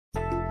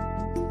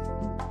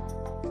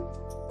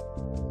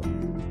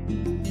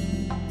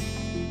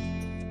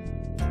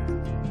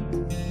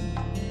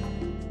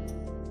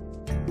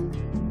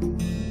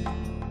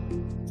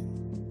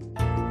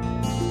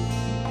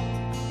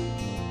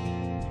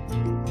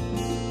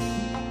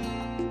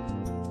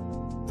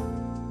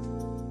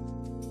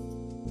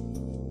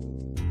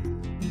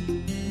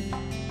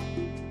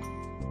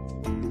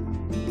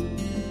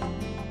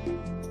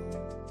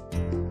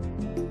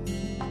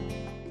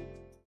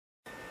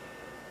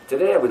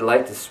Today I would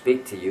like to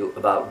speak to you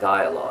about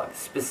dialogue,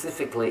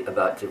 specifically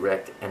about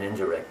direct and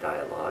indirect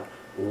dialogue,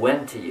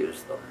 when to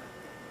use them.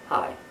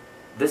 Hi,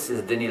 this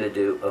is Denis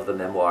Ledoux of the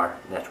Memoir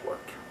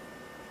Network.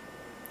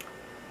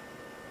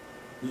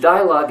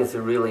 Dialogue is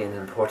really an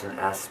important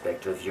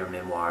aspect of your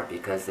memoir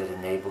because it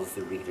enables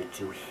the reader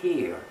to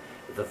hear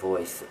the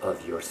voice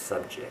of your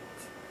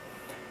subject.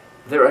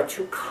 There are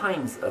two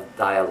kinds of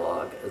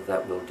dialogue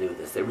that will do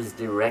this. There is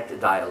direct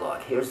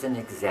dialogue. Here's an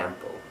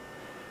example.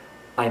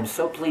 "I am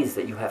so pleased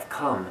that you have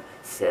come,"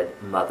 said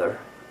Mother.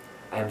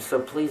 "I am so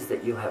pleased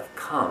that you have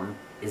come"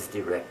 is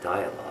direct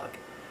dialogue.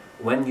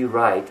 When you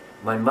write,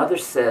 "My mother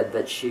said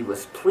that she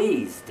was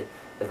pleased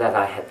that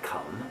I had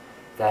come,"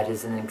 that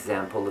is an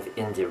example of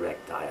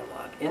indirect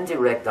dialogue.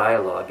 Indirect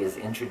dialogue is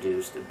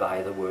introduced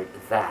by the word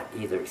 "that,"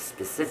 either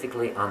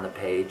specifically on the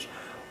page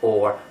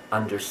or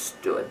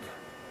understood.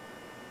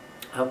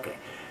 Okay,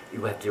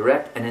 you have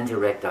direct and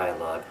indirect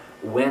dialogue.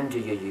 When do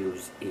you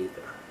use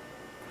either?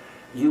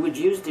 You would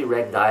use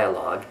direct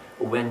dialogue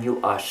when you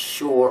are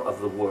sure of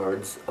the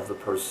words of the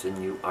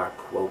person you are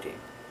quoting.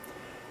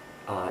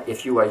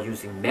 If you are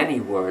using many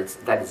words,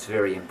 that is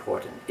very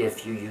important.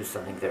 If you use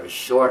something very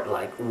short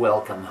like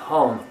 "welcome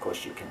home," of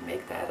course you can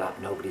make that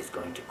up. Nobody's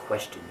going to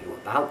question you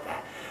about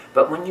that.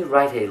 But when you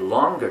write a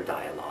longer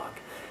dialogue,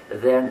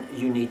 then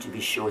you need to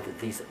be sure that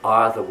these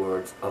are the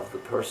words of the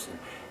person.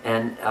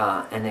 And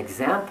an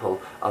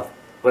example of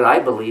what I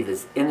believe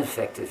is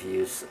ineffective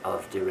use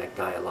of direct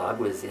dialogue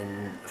was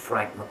in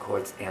Frank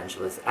McCourt's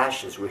Angela's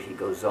Ashes, where he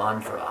goes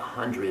on for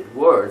 100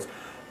 words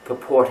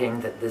purporting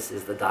that this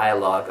is the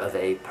dialogue of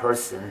a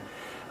person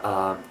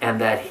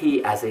and that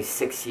he, as a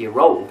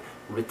 6-year-old,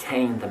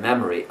 retained the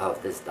memory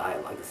of this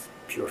dialogue. It's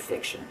pure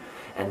fiction.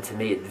 And to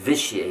me, it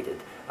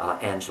vitiated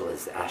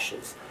Angela's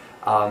Ashes.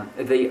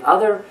 The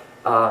other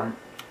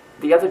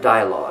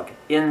dialogue,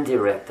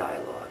 indirect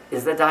dialogue,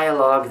 is the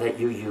dialogue that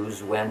you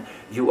use when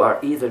you are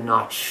either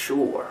not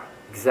sure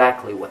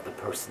exactly what the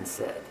person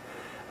said.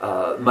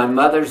 My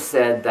mother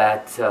said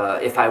that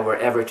if I were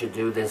ever to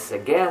do this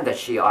again, that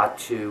she ought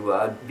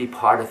to be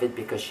part of it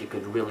because she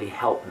could really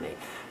help me.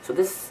 So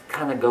this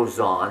kind of goes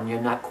on. You're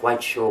not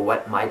quite sure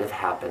what might have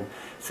happened,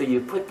 so you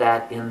put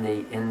that in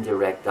the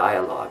indirect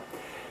dialogue.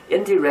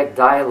 Indirect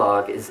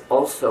dialogue is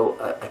also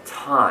a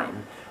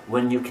time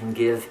when you can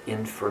give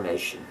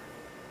information.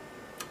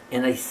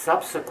 In a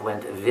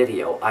subsequent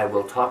video, I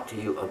will talk to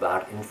you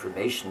about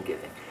information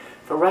giving.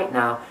 For right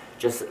now,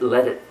 just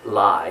let it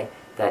lie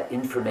that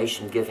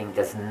information giving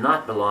does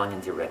not belong in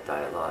direct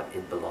dialogue.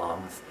 It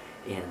belongs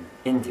in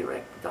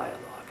indirect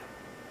dialogue.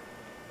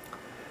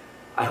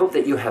 I hope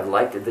that you have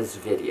liked this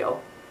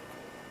video,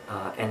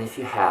 and if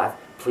you have,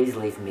 please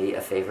leave me a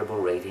favorable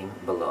rating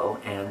below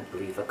and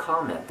leave a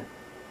comment.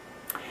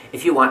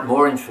 If you want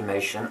more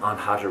information on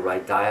how to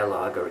write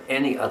dialogue or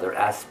any other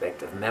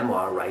aspect of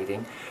memoir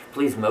writing,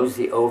 please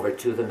mosey over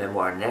to the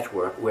Memoir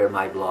Network, where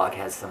my blog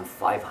has some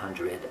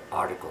 500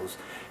 articles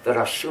that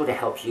are sure to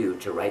help you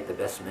to write the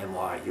best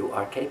memoir you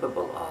are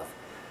capable of.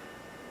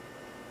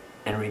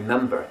 And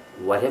remember,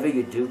 whatever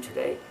you do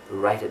today,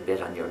 write a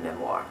bit on your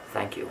memoir.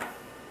 Thank you.